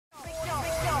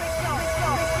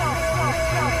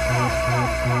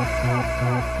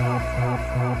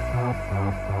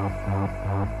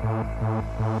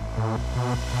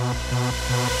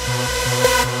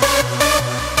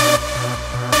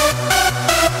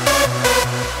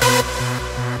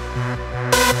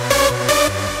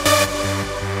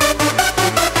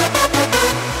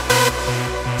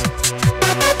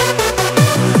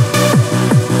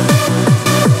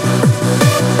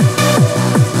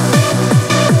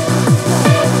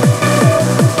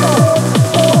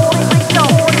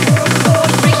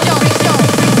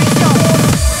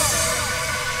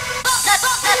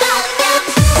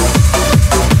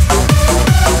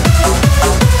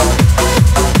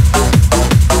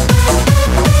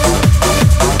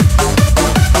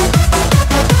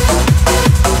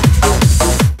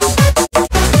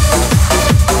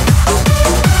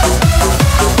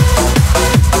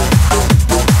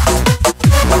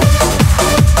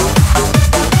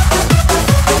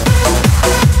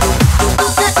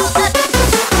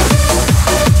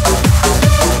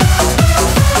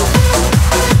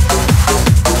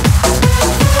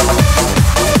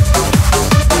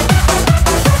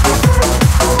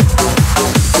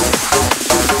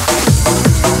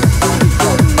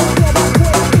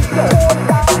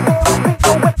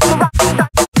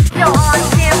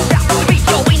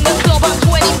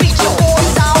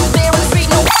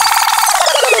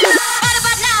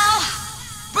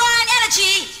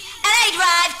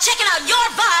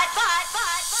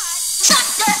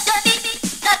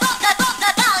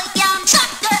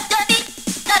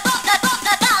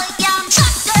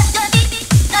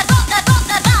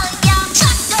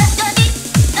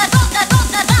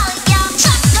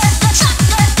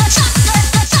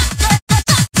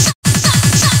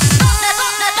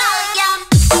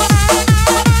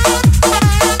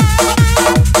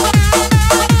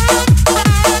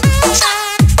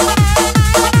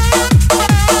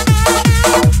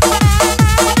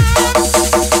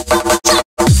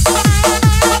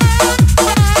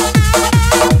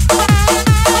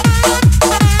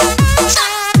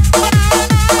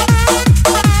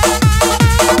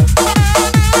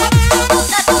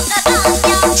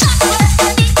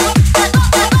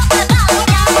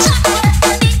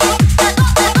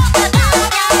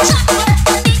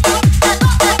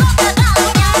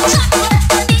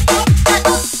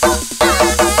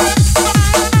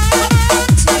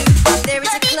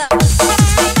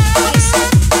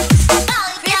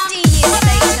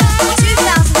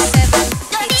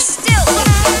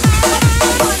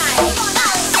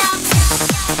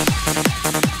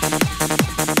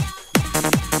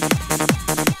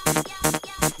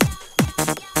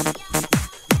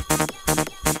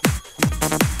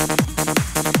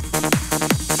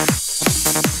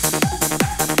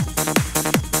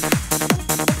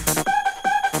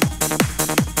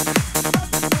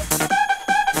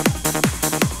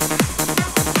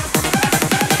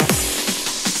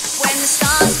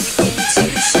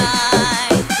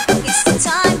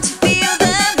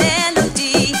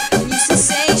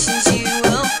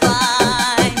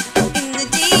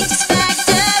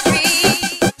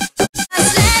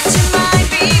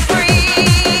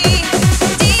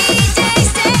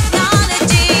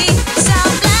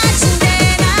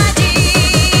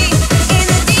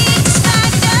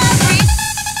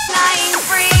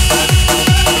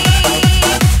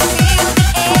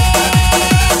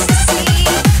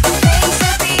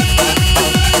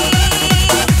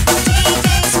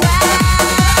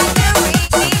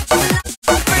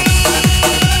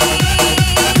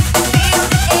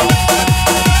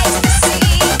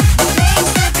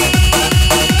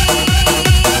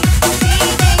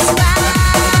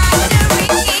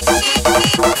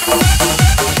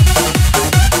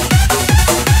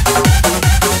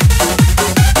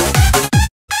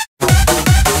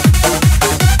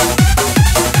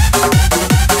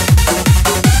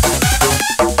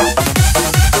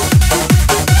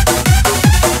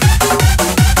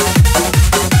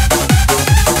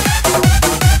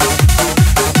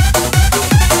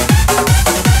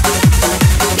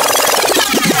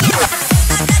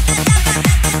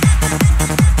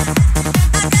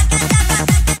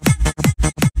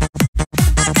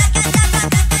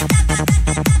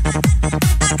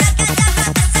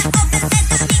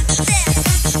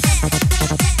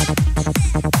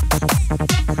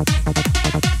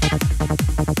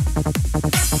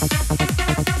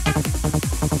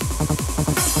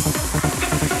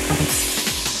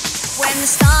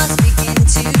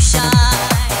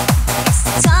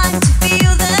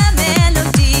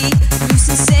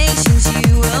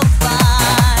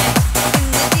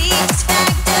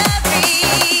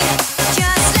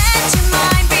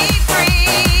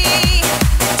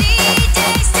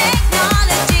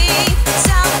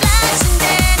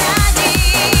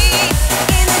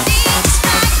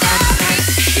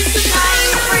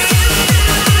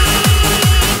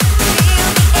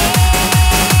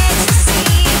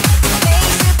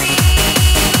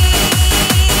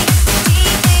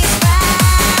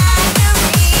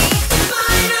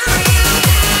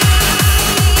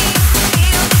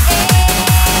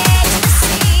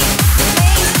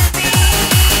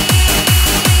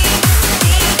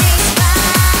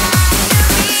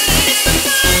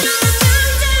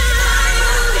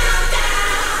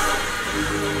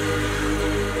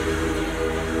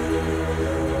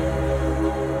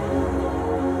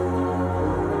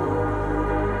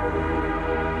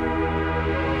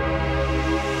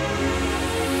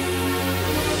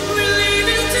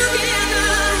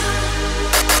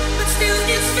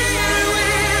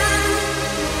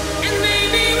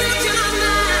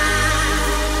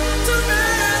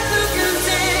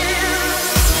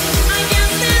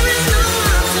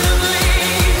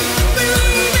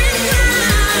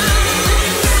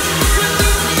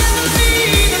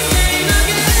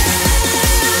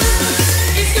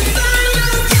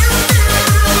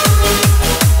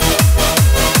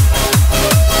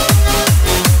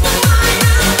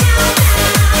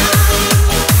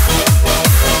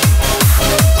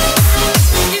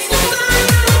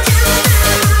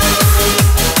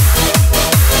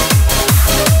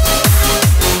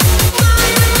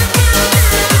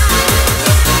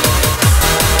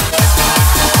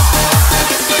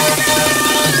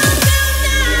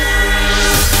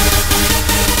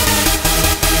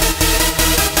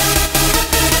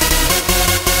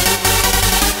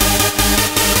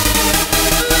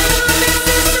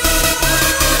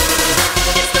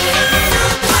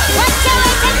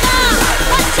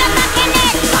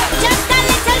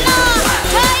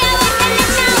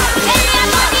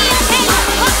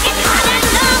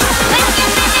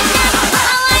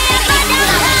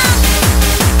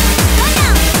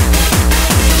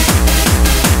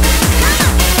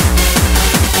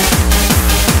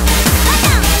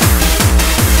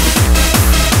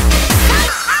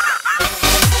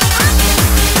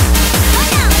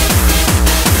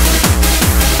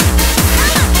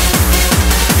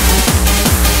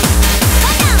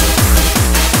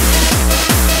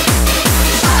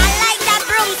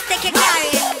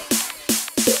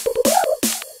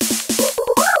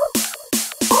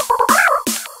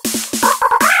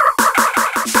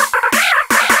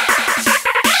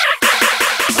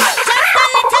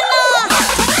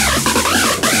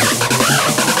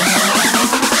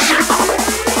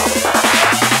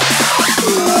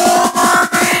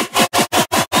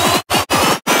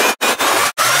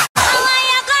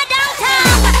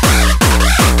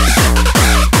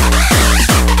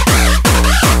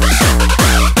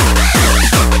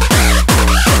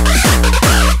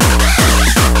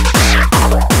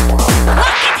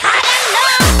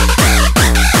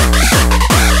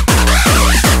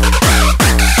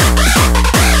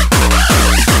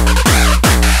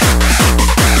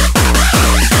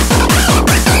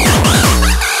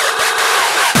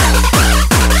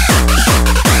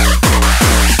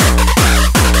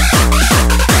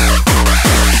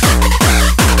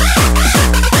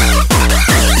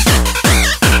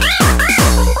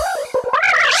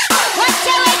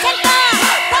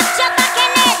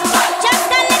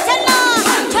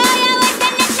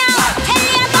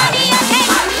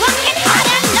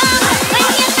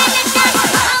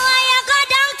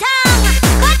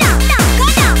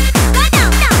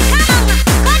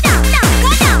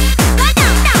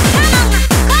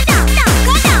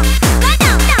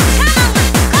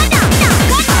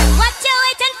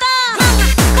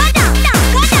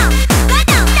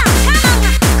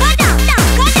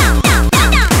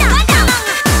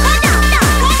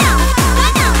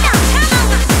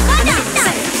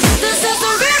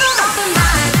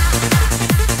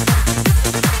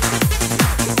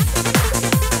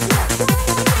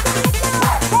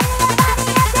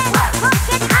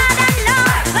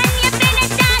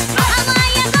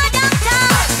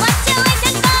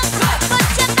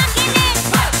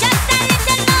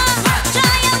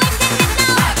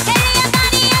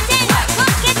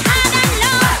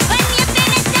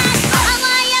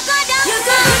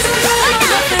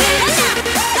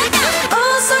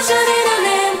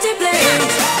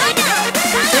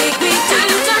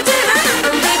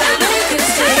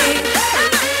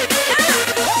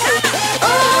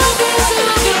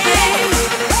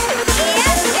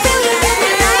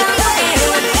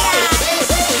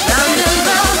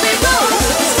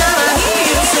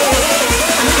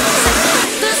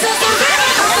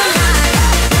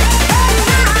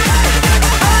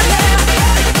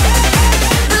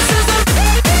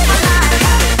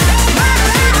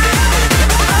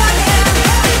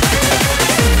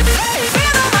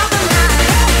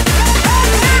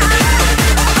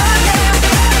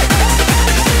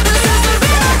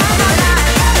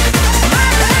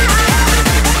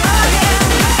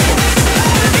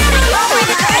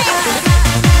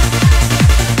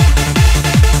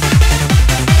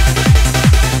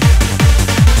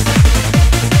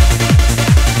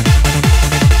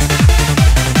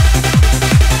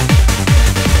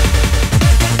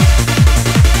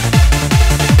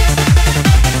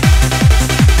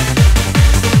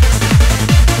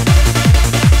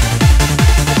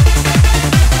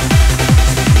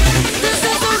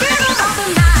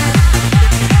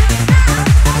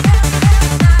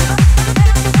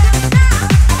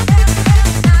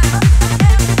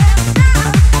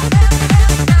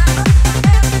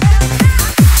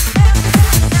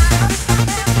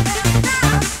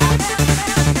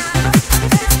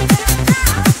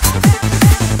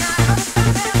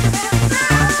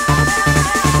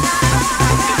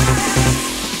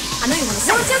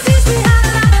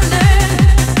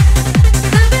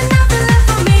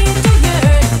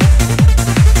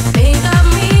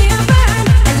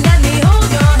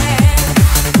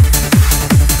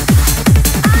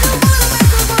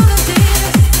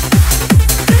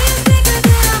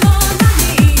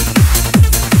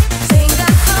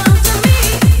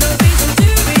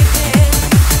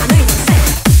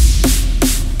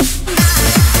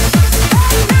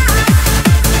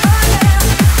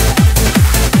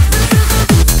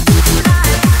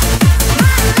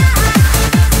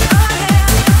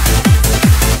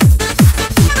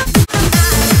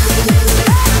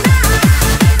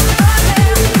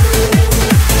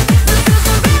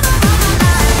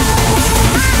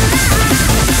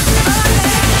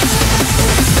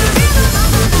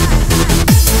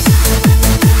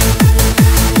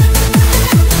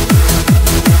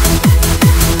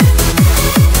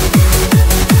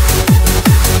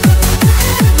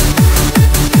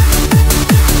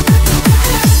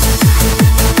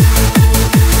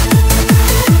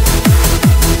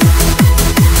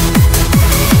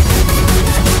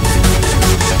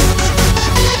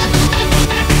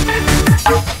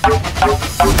I'll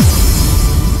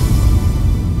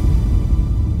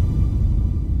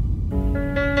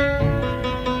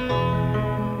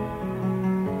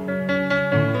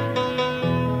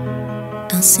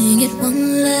sing it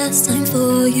one last time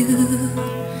for you.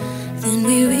 Then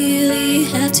we really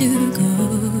have to go.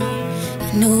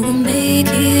 I know we'll make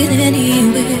it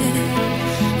anywhere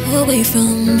away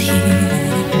from here.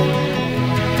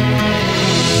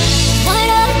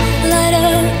 Light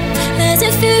up, as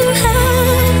if you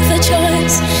have a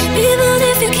choice. Even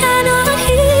if you cannot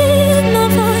hear my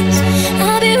voice,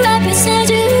 I'll be right beside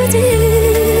you, dear.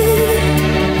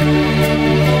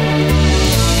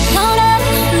 Light up,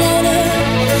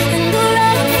 and go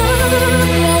right for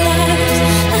our lives.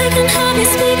 I can hardly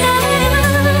speak, I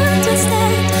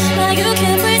understand why you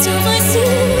can't wait to voice you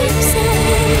say.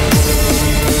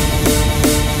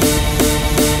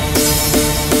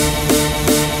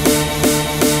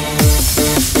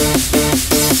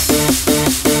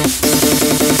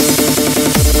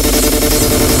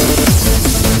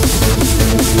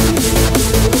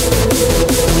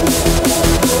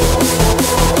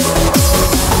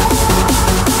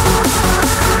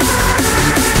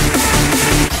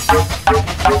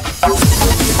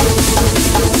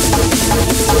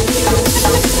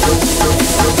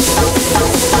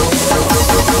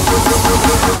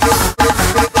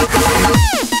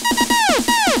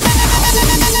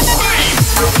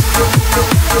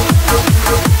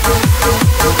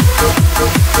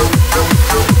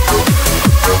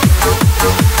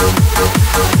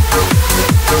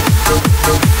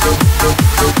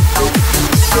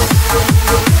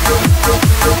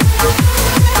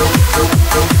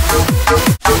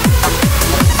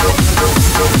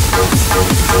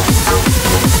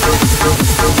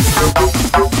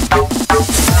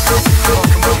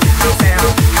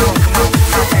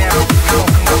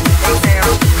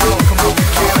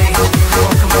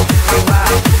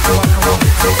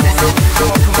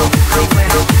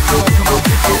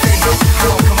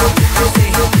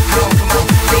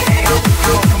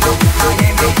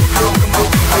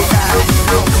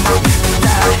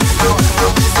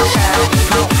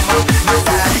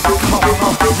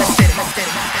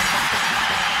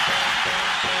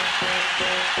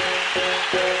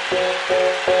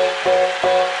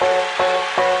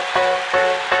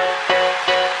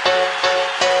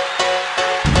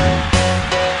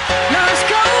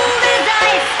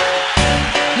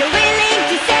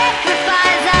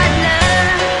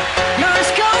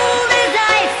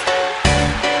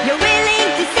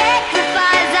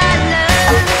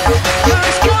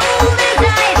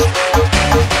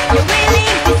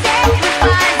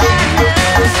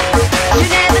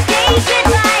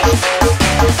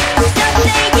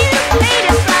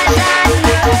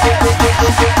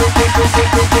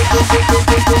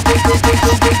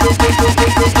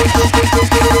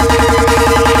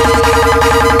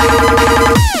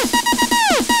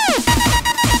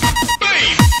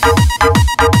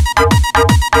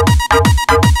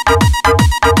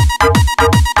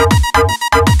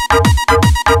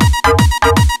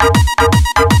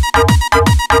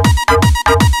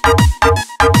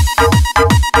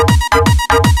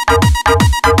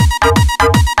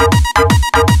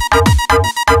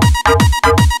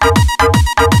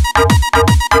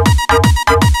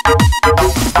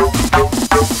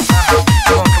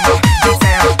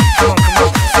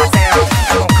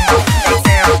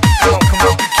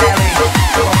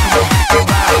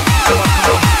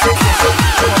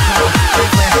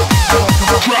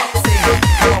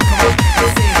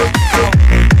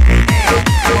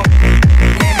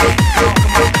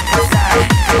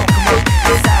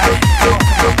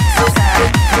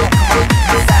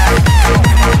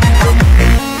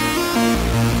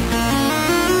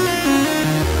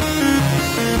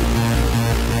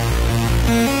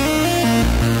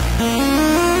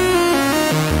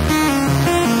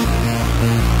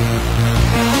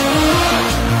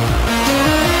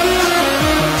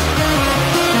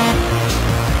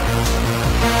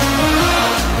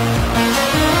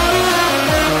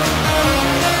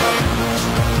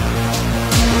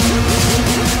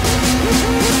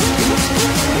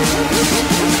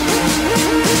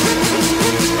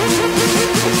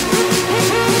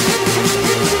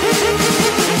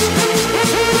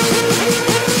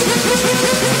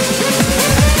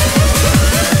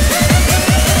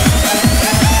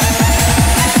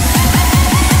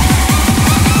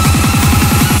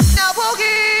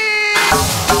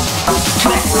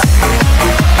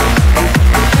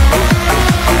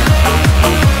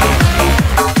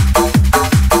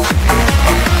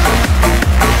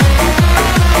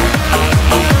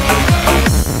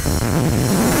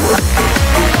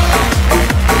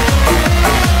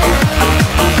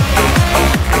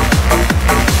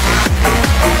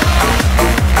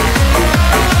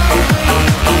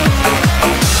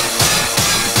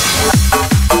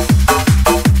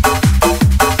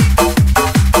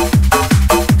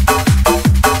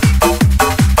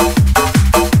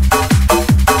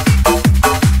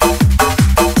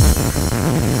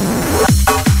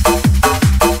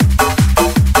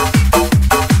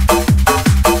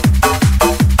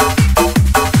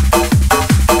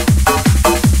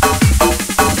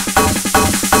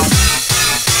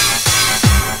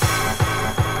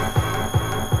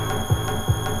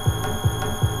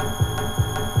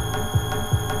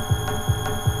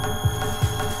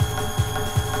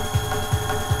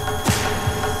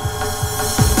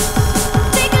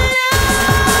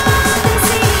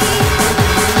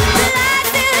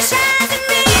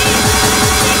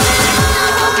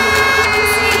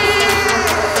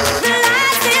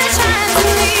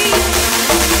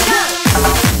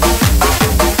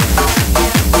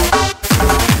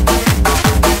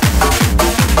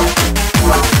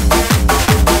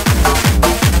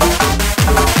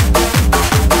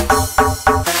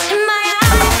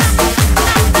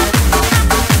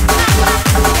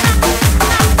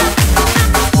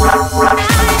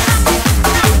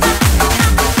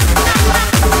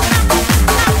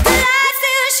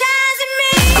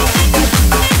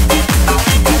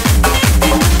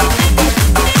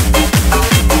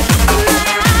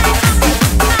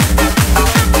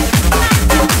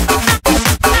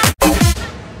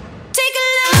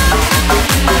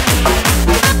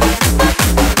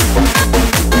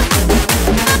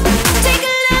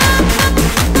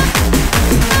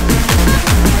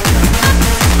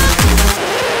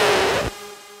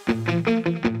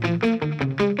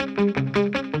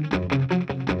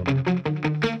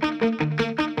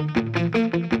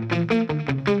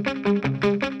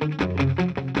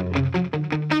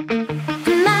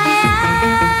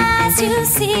 to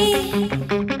see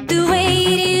the way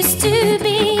it used to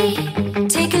be.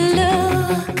 Take a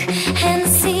look and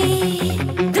see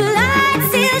the light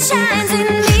still shines in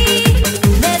me.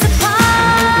 There's a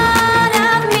part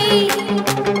of me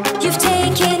you've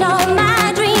taken all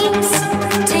my dreams.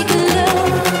 Take a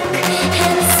look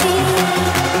and see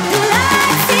the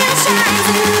light still shines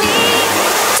in me.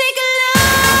 Take a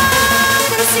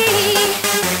look and see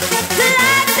the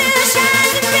light still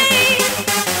shines in me.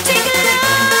 Take a look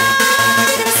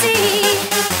and see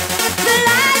the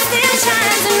light still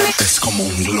shines in me. Es como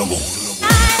un globo.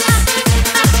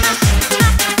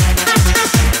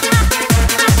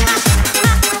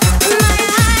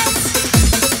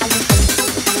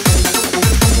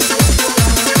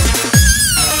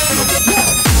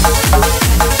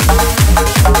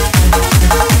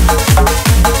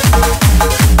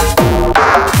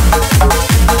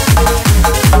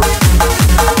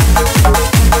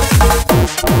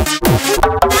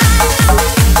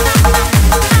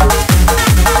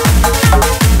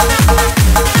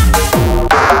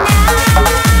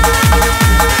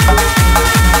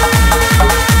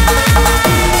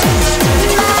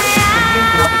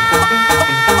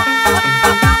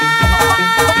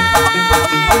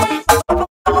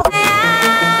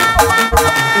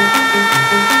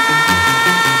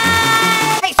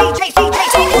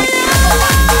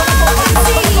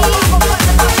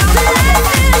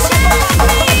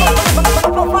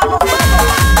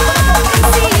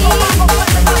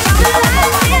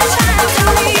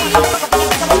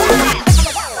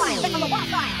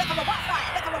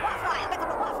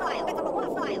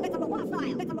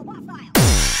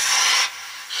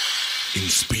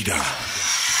 Inspira.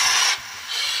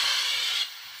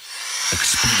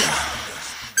 Expira.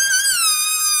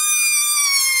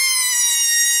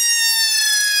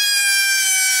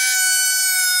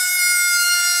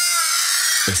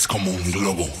 Es como un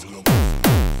globo.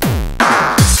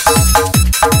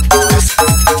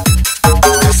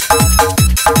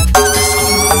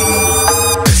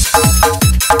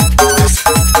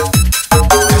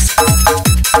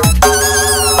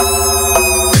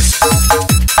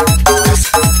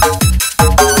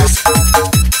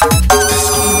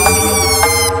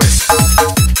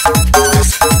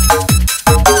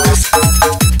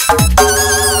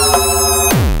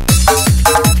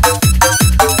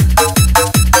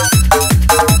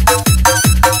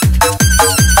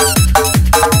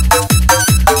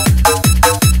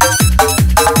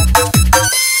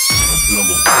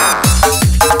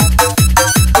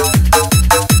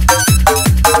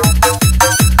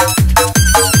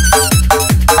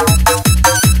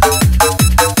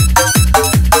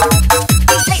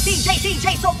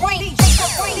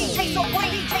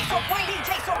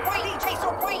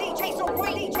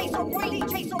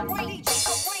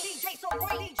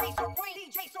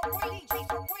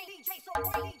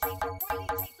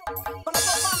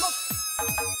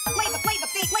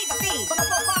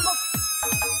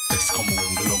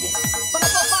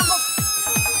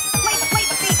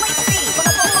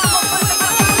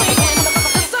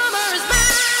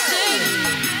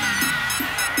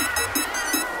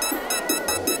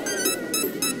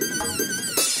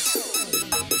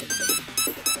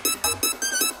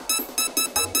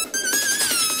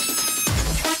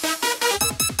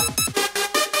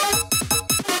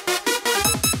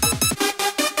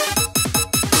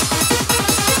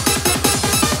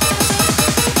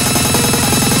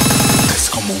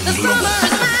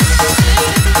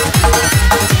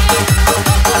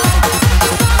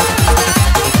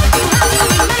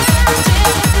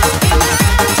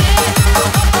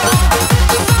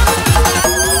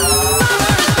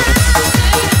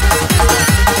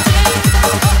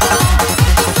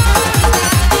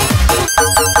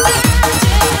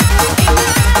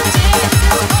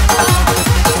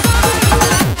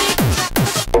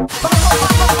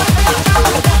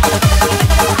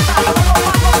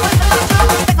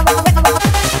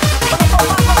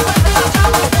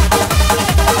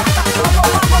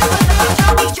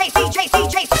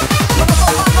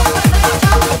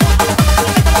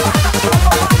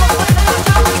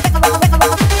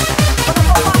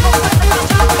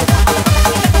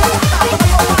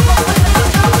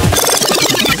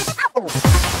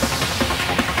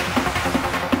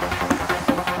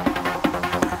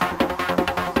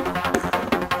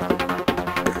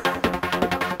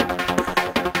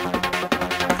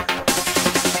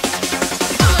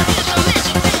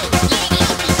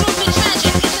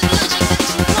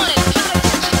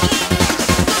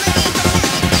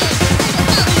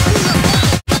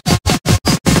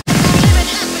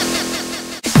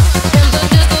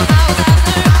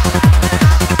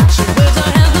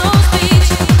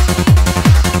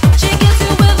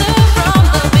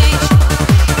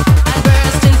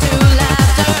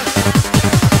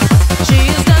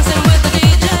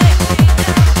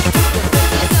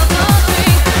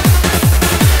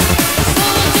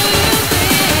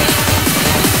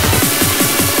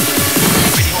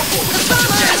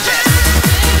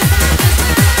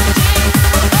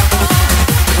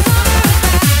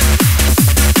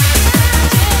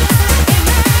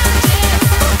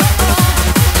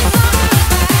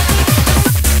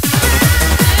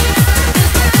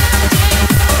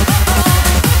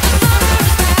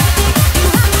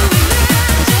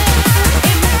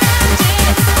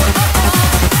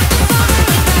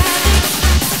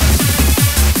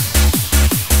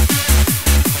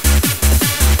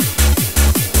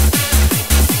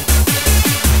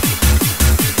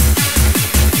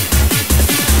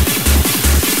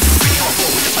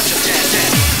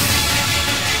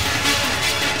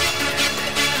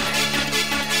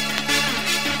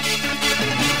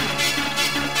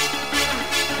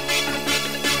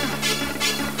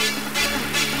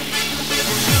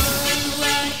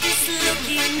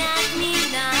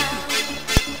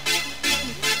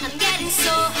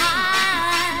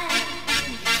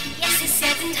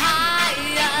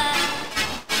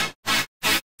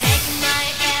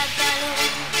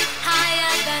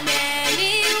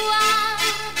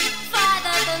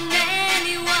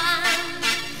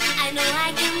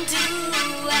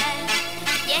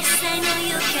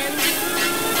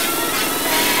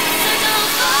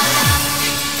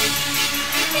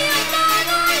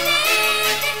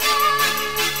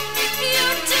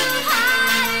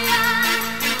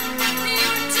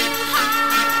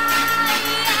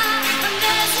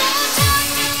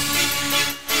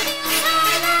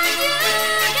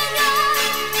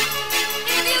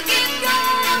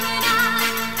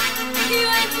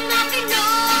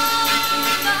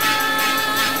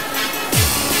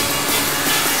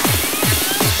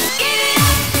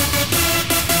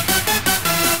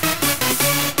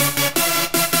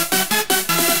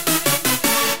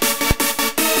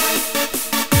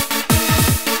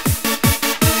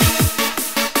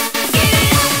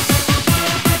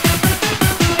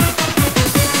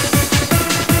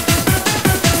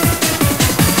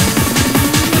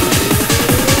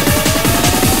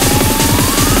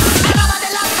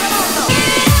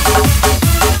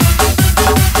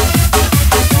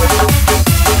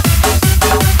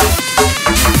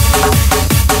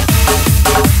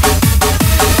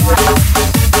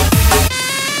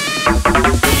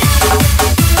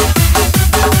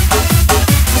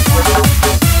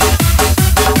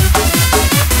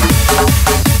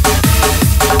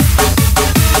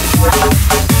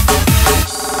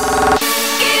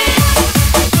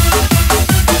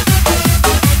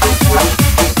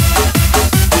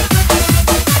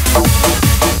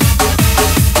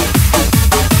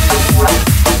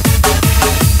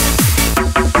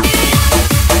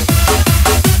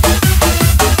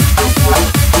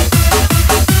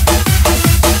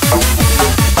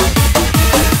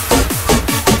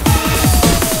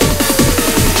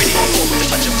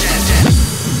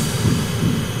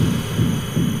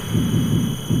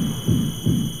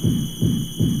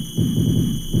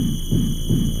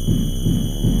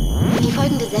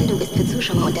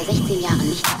 Zuschauer unter 16 Jahren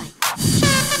nicht frei.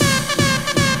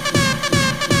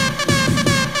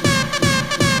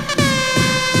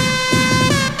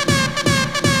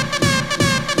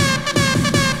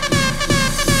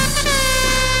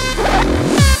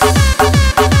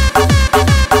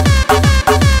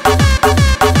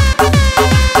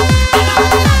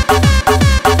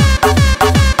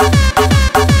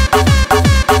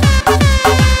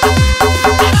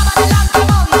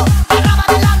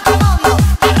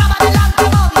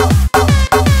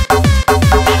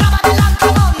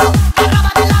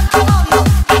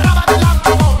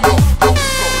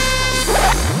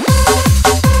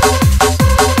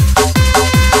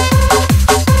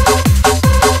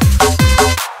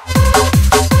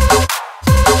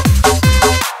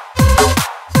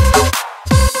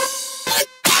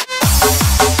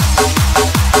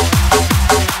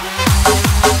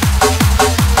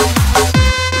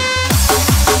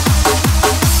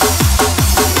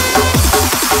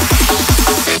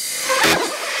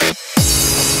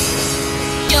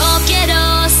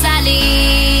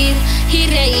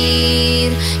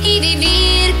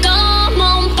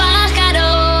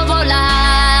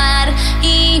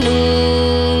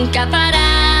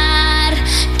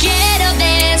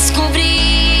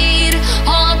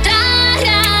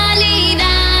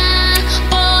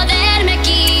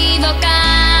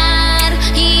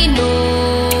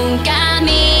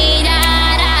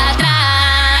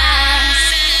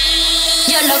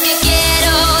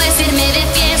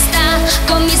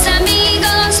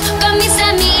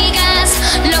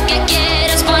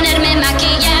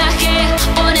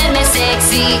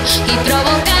 Y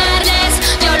provocarles,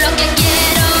 yo lo que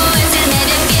quiero es irme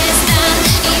de fiesta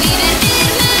y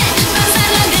divertirme,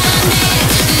 pasarla grande,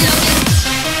 lo que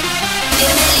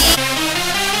irme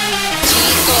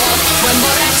chico o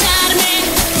emborracharme.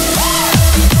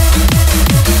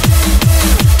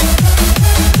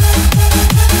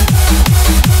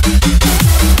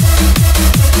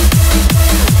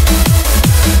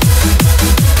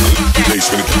 Today's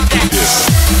gonna keep this.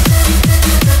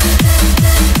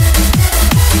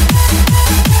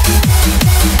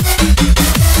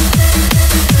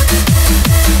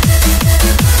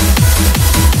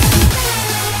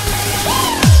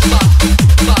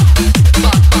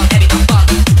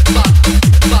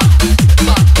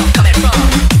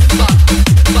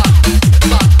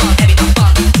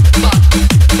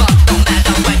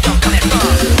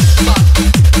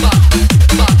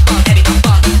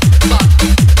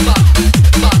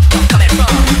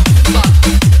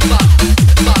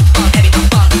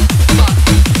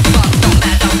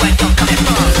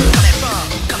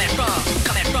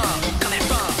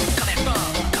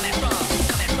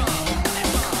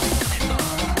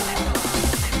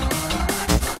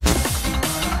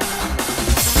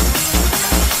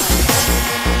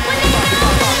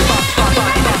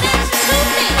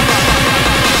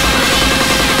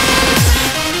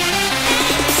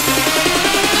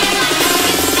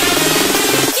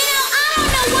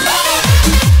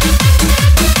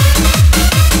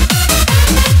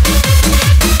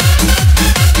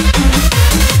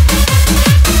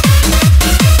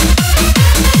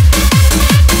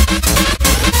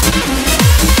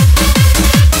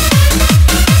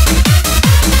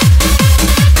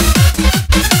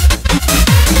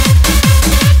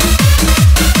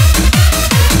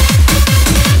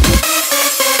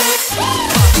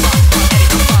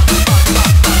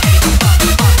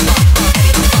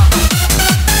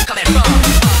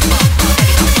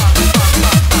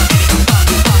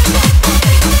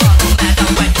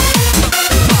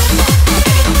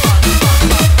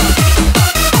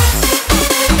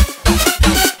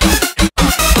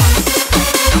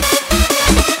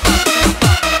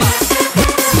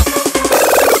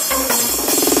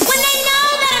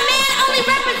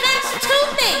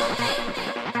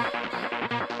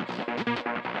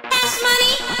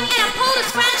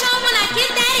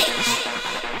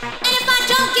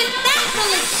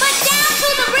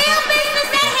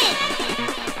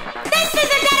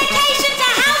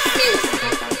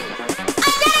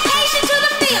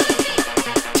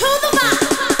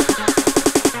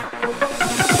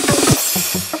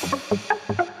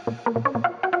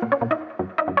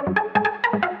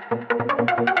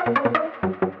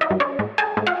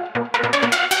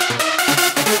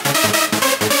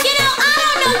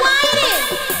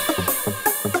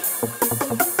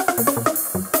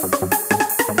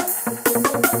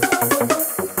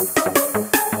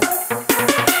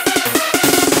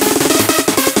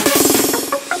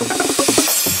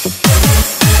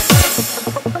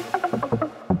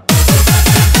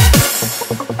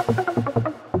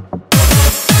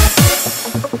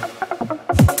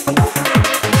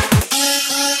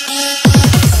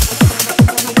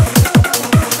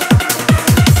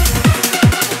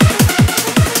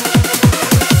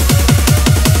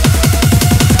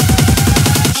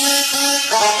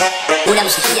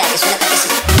 musiquilla que suena tal que sí.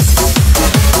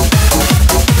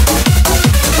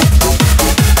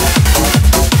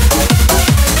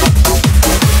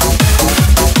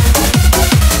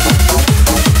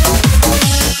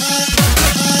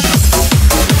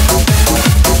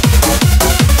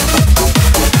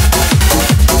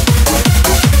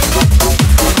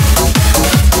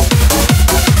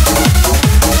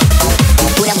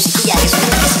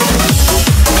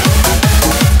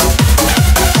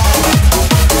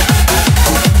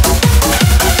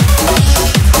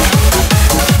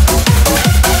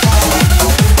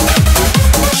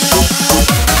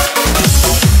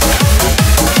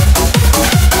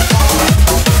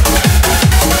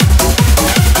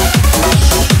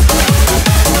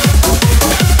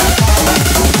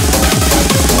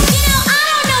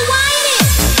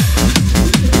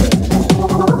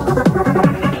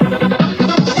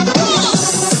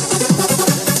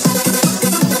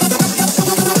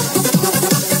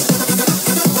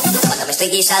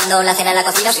 La cena en la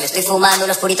cocina, o si me estoy fumando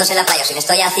unos puritos en la playa, o si me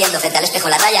estoy haciendo frente al espejo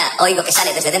la raya, oigo que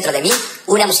sale desde dentro de mí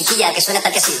una musiquilla que suena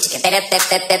tal que así. Chiquepere,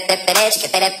 pere,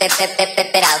 chiquepere,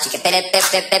 perao, chiquepere,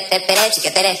 pere,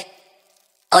 chiquepere.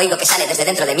 Oigo que sale desde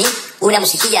dentro de mí una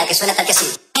musiquilla que suena tal que así.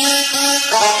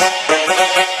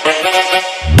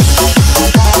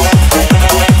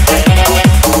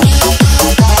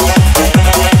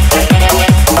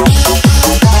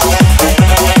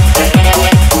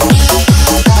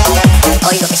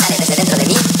 Oigo que sale desde dentro de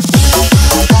mí.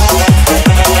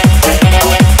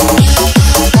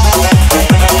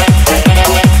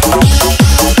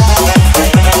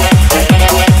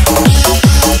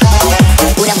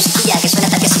 Una musiquilla que suena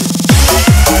tal que así.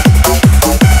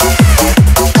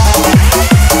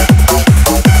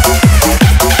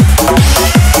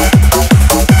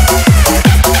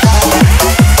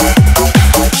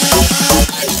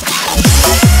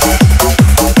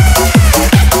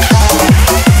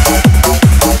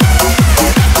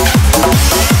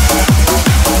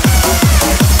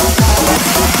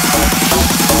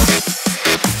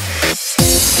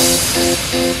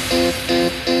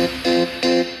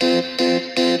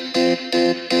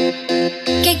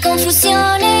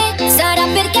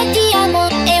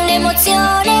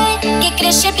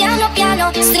 Piano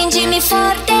piano, stringimi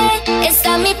forte e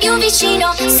stammi più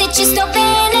vicino. Se ci sto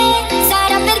bene,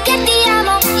 sarà perché ti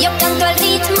amo. Io canto al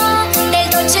ritmo del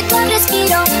dolce tuo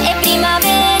respiro. È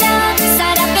primavera,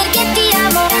 sarà perché ti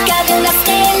amo. Cade una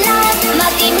stella, ma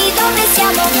dimmi dove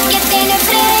siamo. Che te ne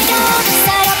frega,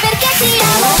 sarà perché ti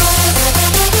amo.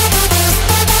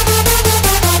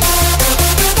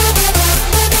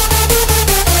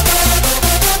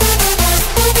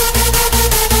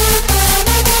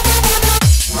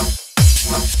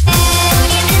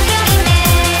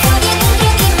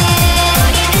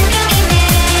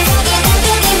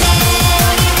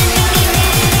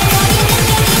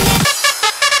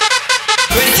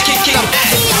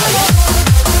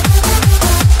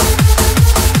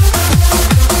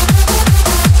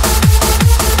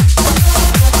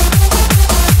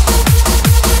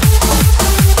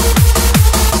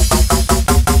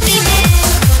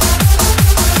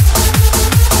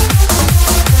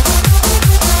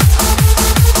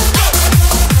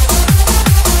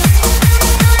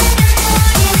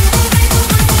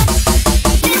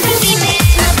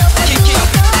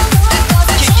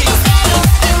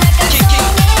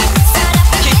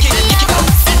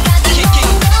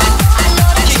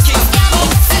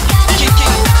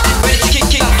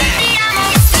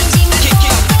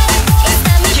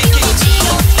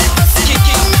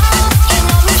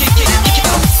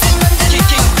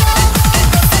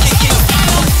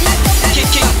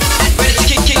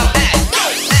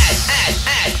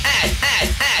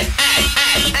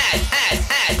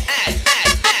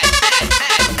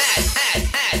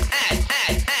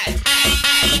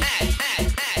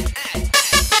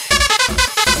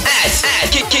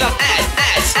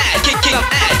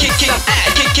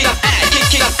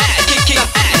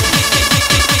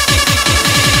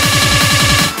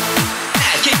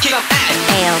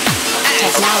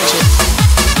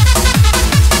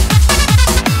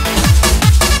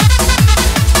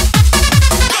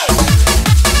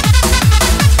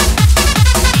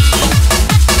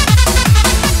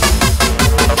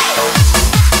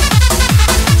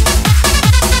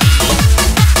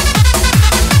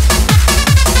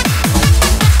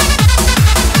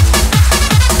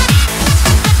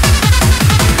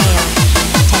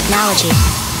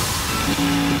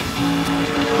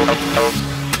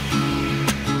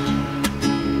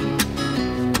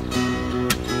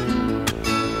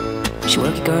 She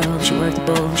work it, girl, she work the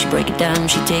bowl. She break it down,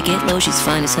 she take it low. She's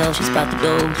fine as hell, she's about the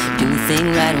dough. Doing the thing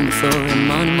right on the floor. And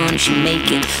money, money she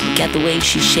making. Look at the way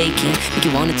she's shaking. Make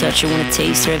you wanna touch her, wanna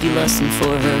taste her. Have you lusting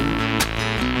for her?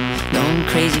 Going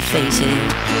crazy, face it.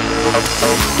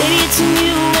 Baby, it's a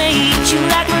new age. You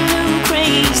like my new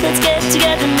craze. Let's get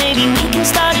together, maybe we can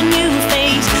start a new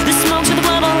phase. The smokes with the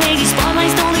club all hazy.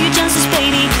 Spotlights don't do you justice,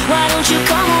 baby. Why don't you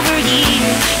come over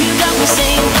here? You got me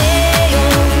saying, hey,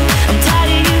 oh, I'm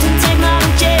tired of using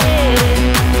technology.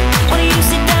 Why don't you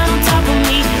sit down on top of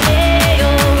me? Hey,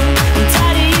 oh, I'm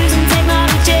tired of using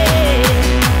technology.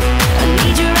 I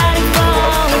need you right and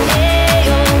wrong. Hey,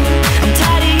 oh, I'm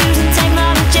tired of using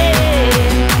technology.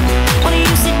 Why don't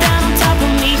you sit down on top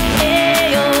of me?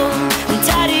 Hey, oh, I'm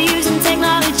tired of using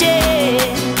technology.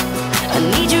 I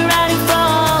need you right and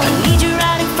wrong. I need you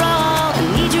right and wrong. I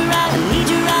need you right. I need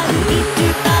you right. I need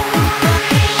you right.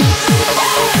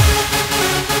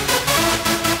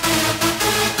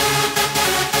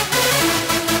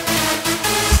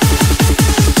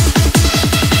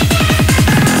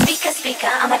 Speaker,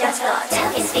 speaker, on my dance floor. Tell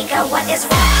me, speaker, what is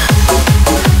wrong?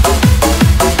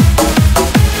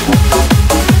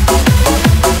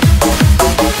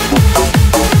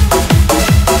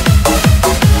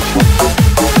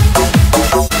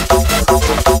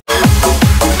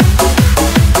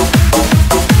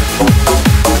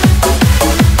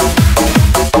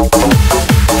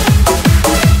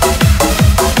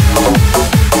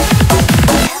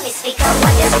 Tell me, speaker,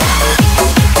 what is wrong?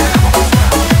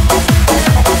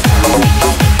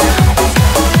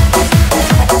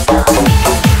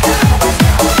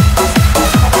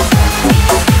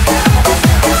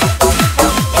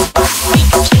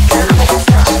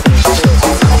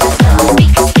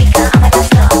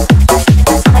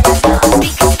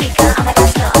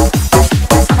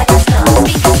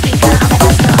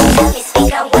 Tell me,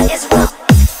 speaker, what is wrong?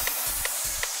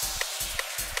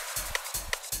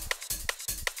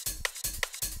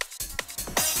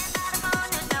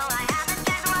 No,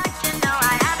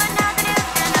 I haven't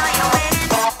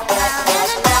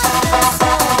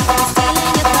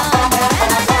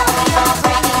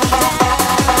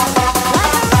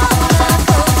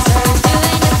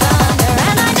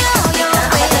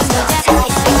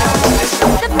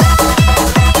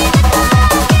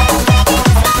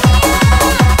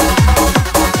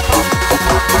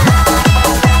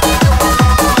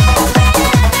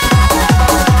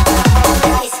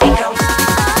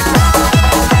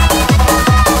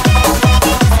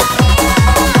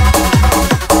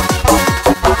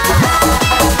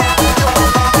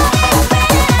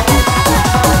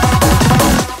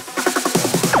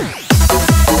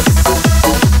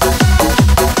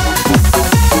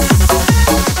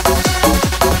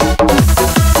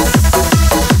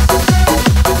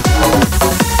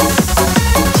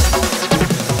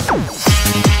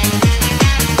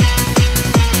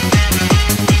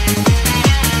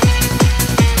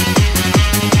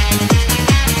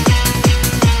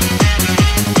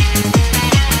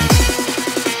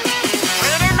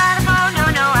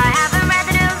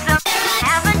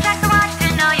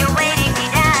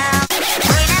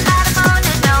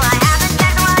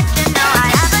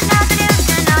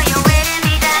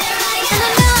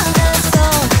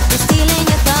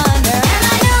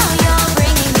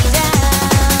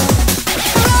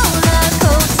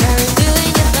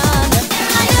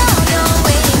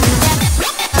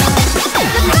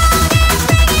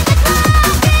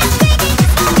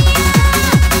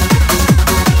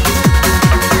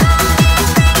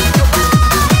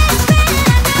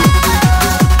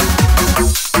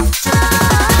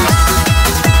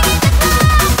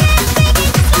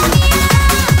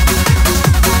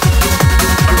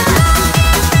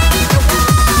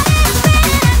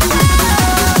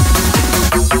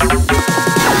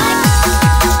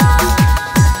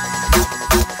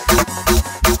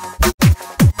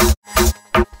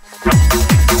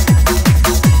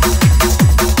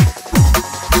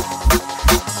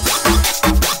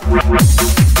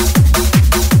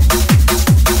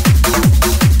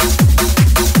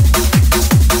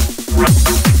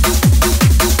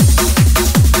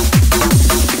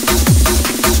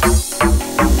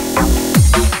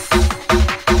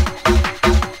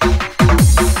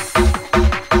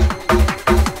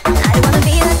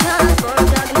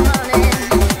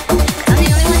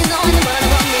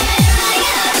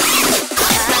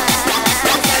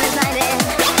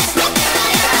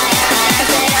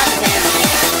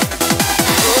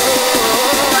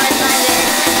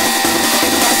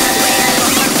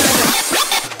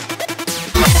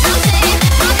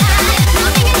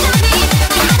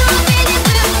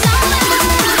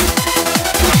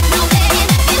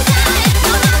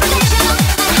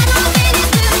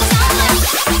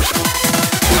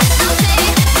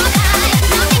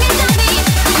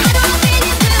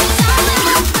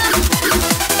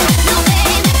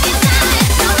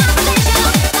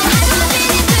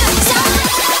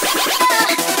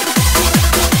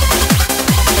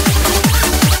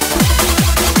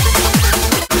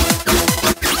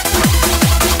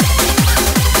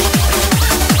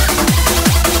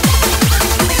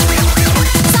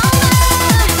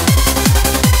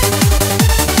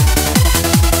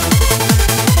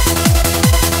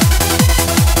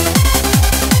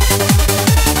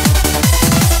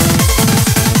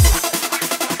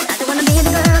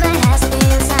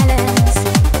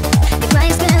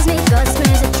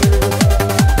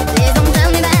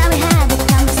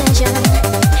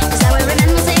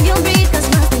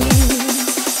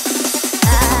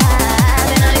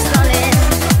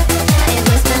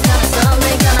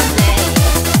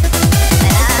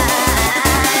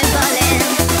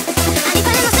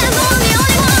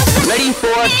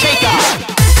for a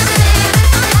takeoff.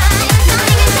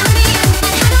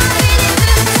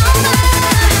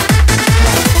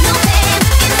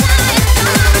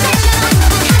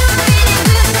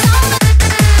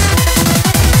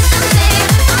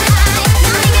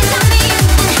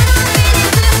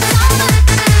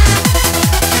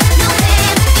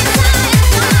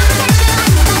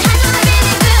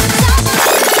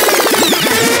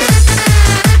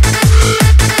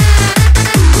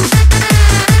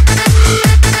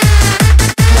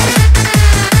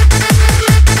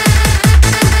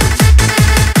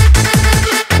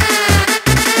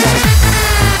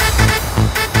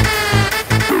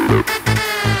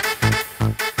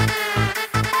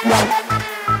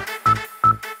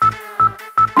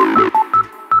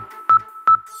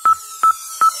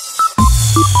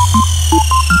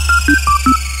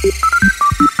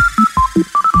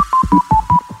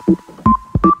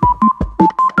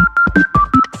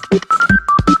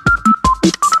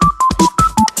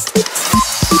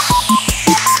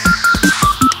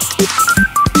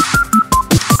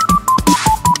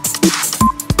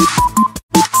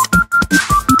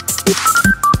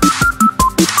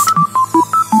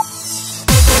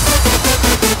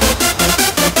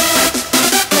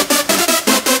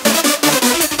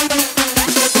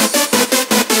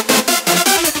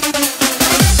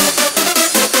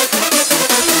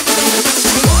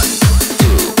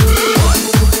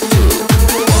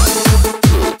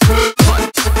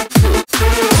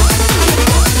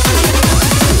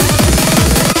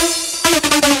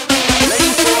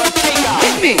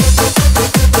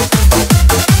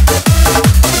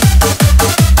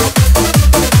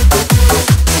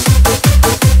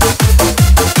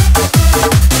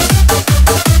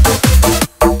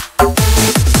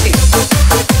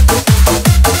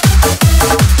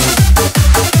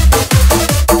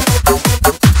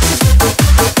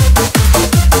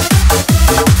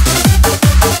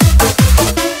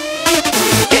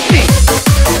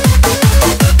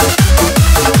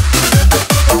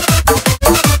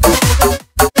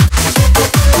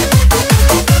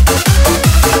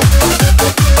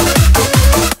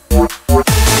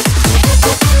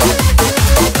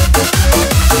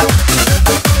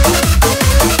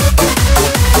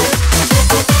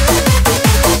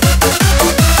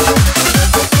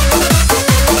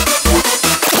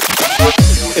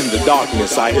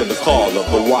 darkness I hear the call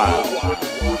of the wild.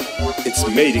 It's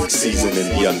mating season in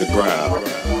the underground.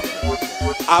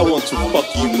 I want to fuck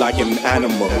you like an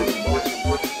animal,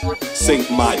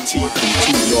 sink my teeth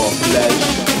into your flesh,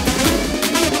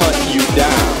 hunt you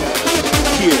down,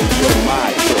 here you're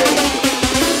my prey.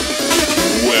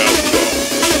 Welcome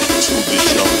to the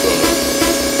jungle.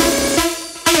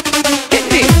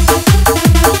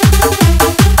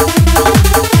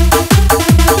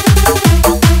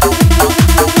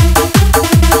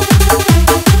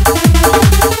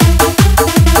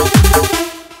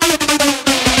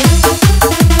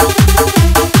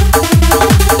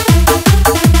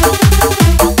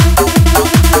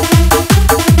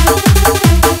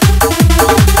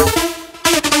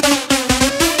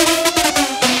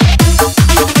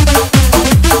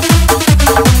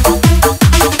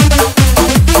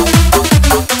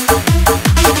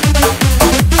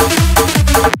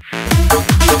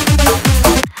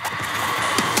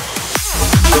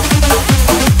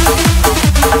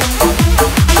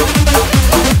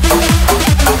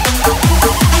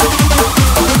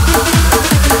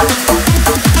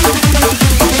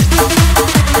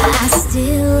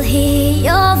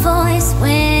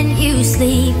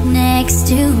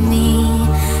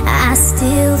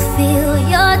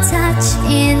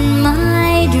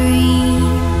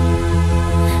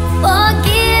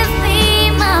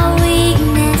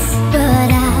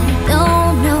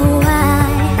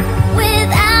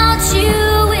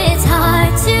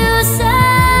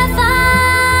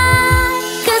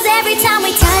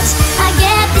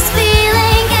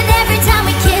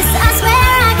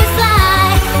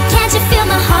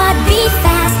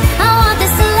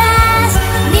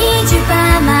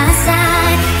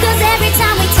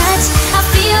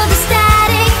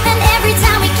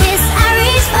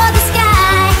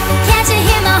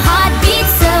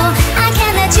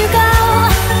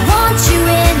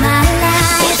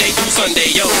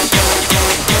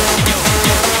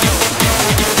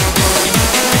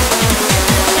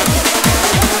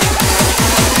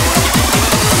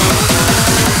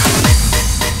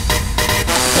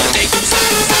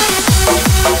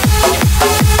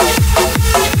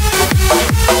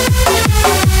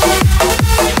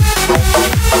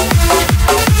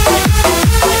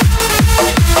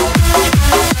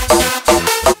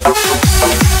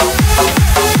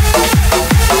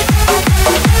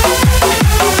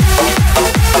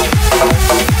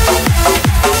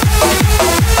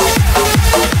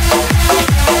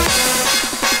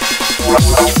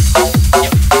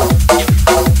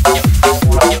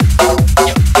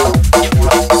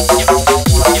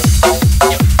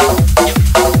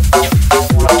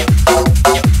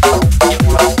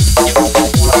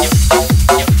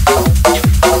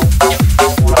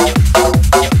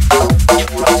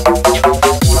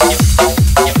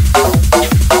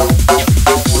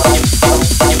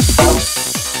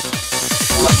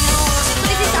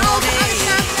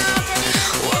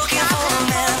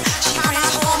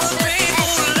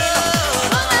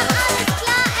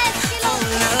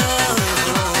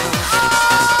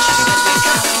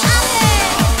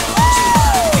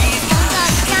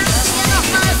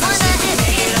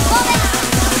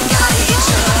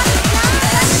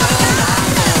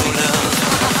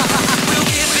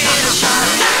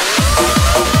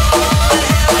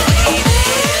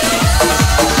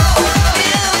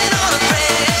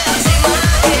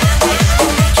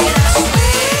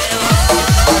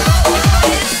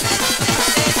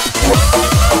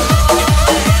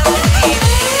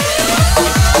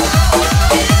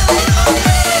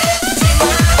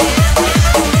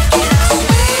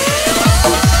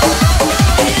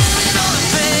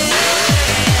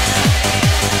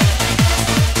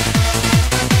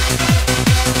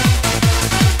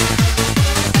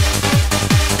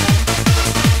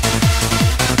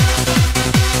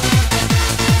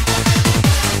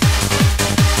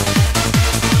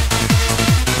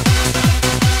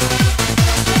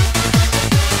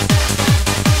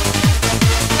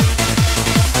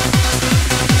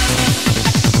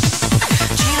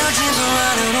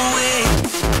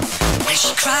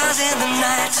 in the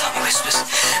night. Tommy whispers,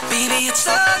 baby, it's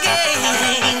a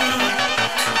game.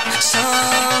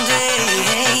 Someday,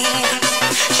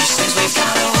 she says we've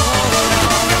got to hold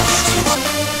on to what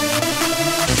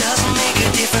doesn't make a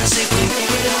difference if we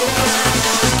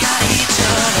got each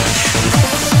other.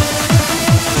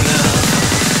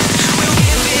 We'll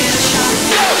give it a shot.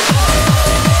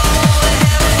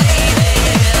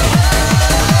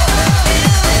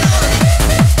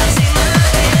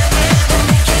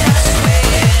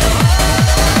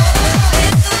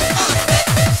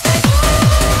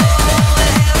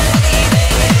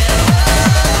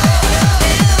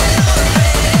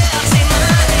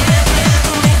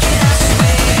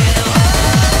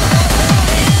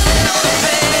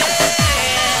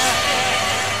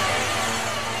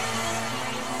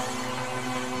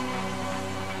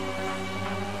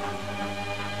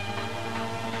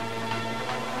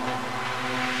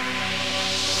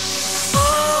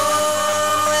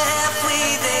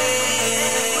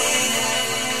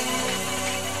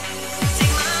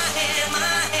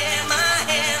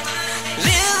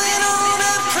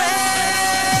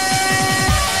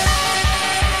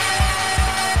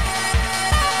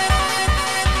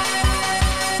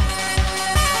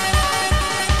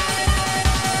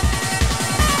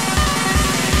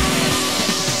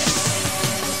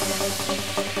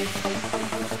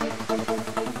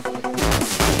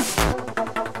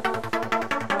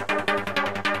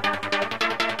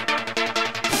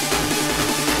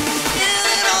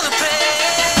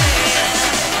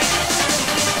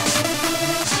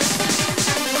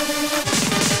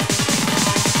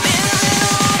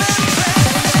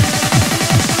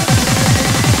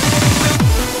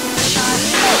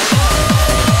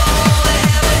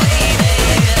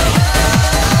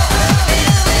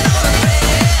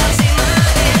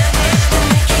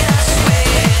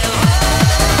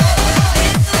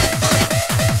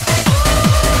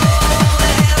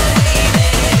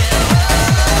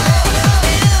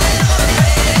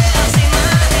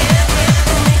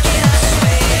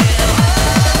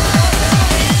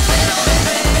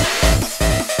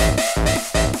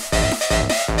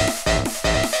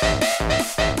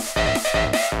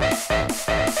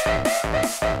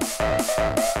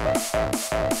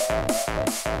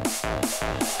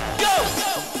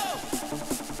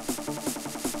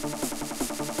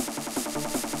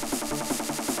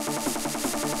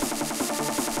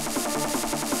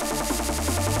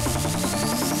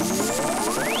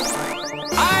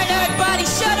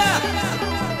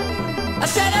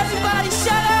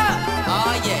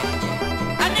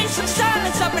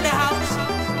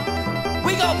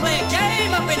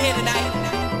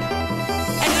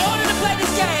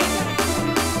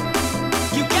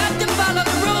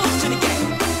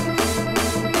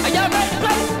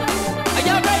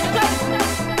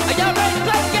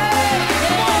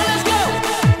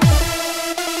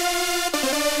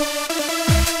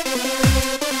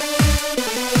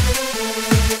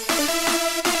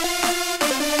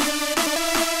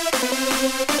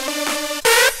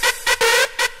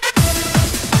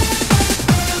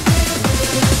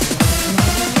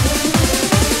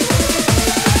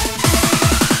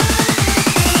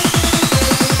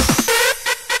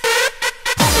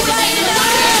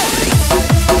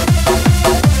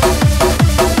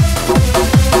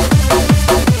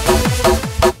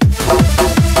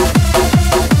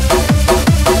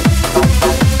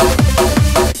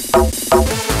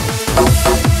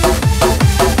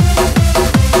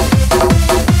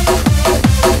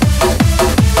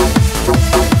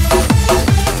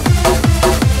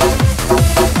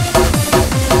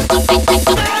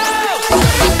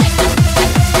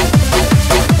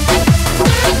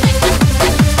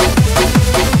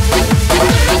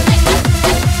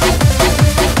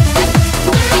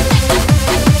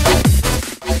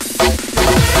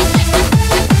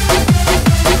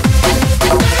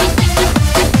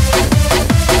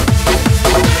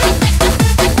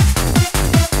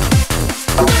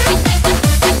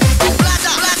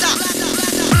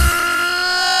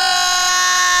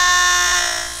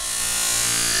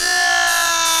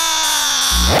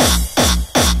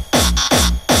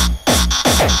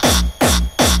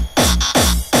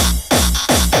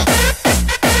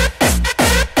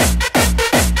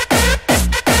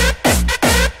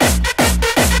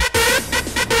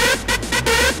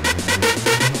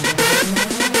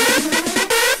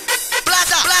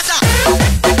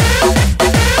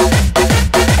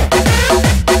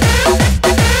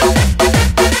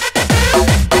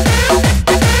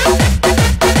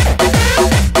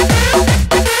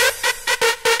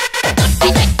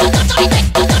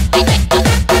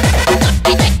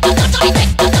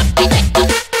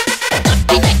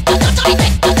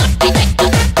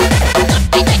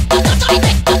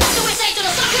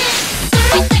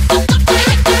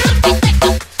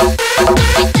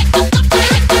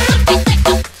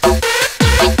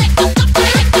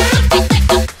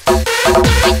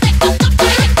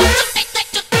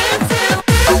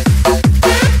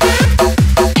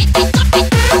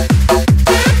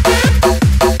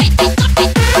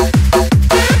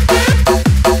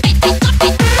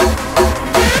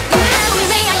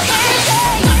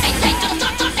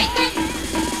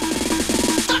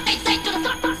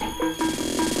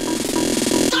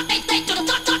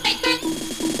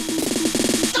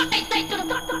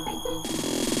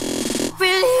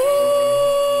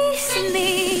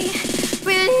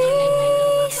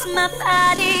 my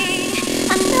body.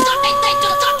 I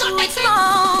know it's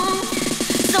wrong,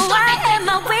 so why am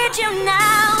I with you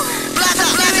now?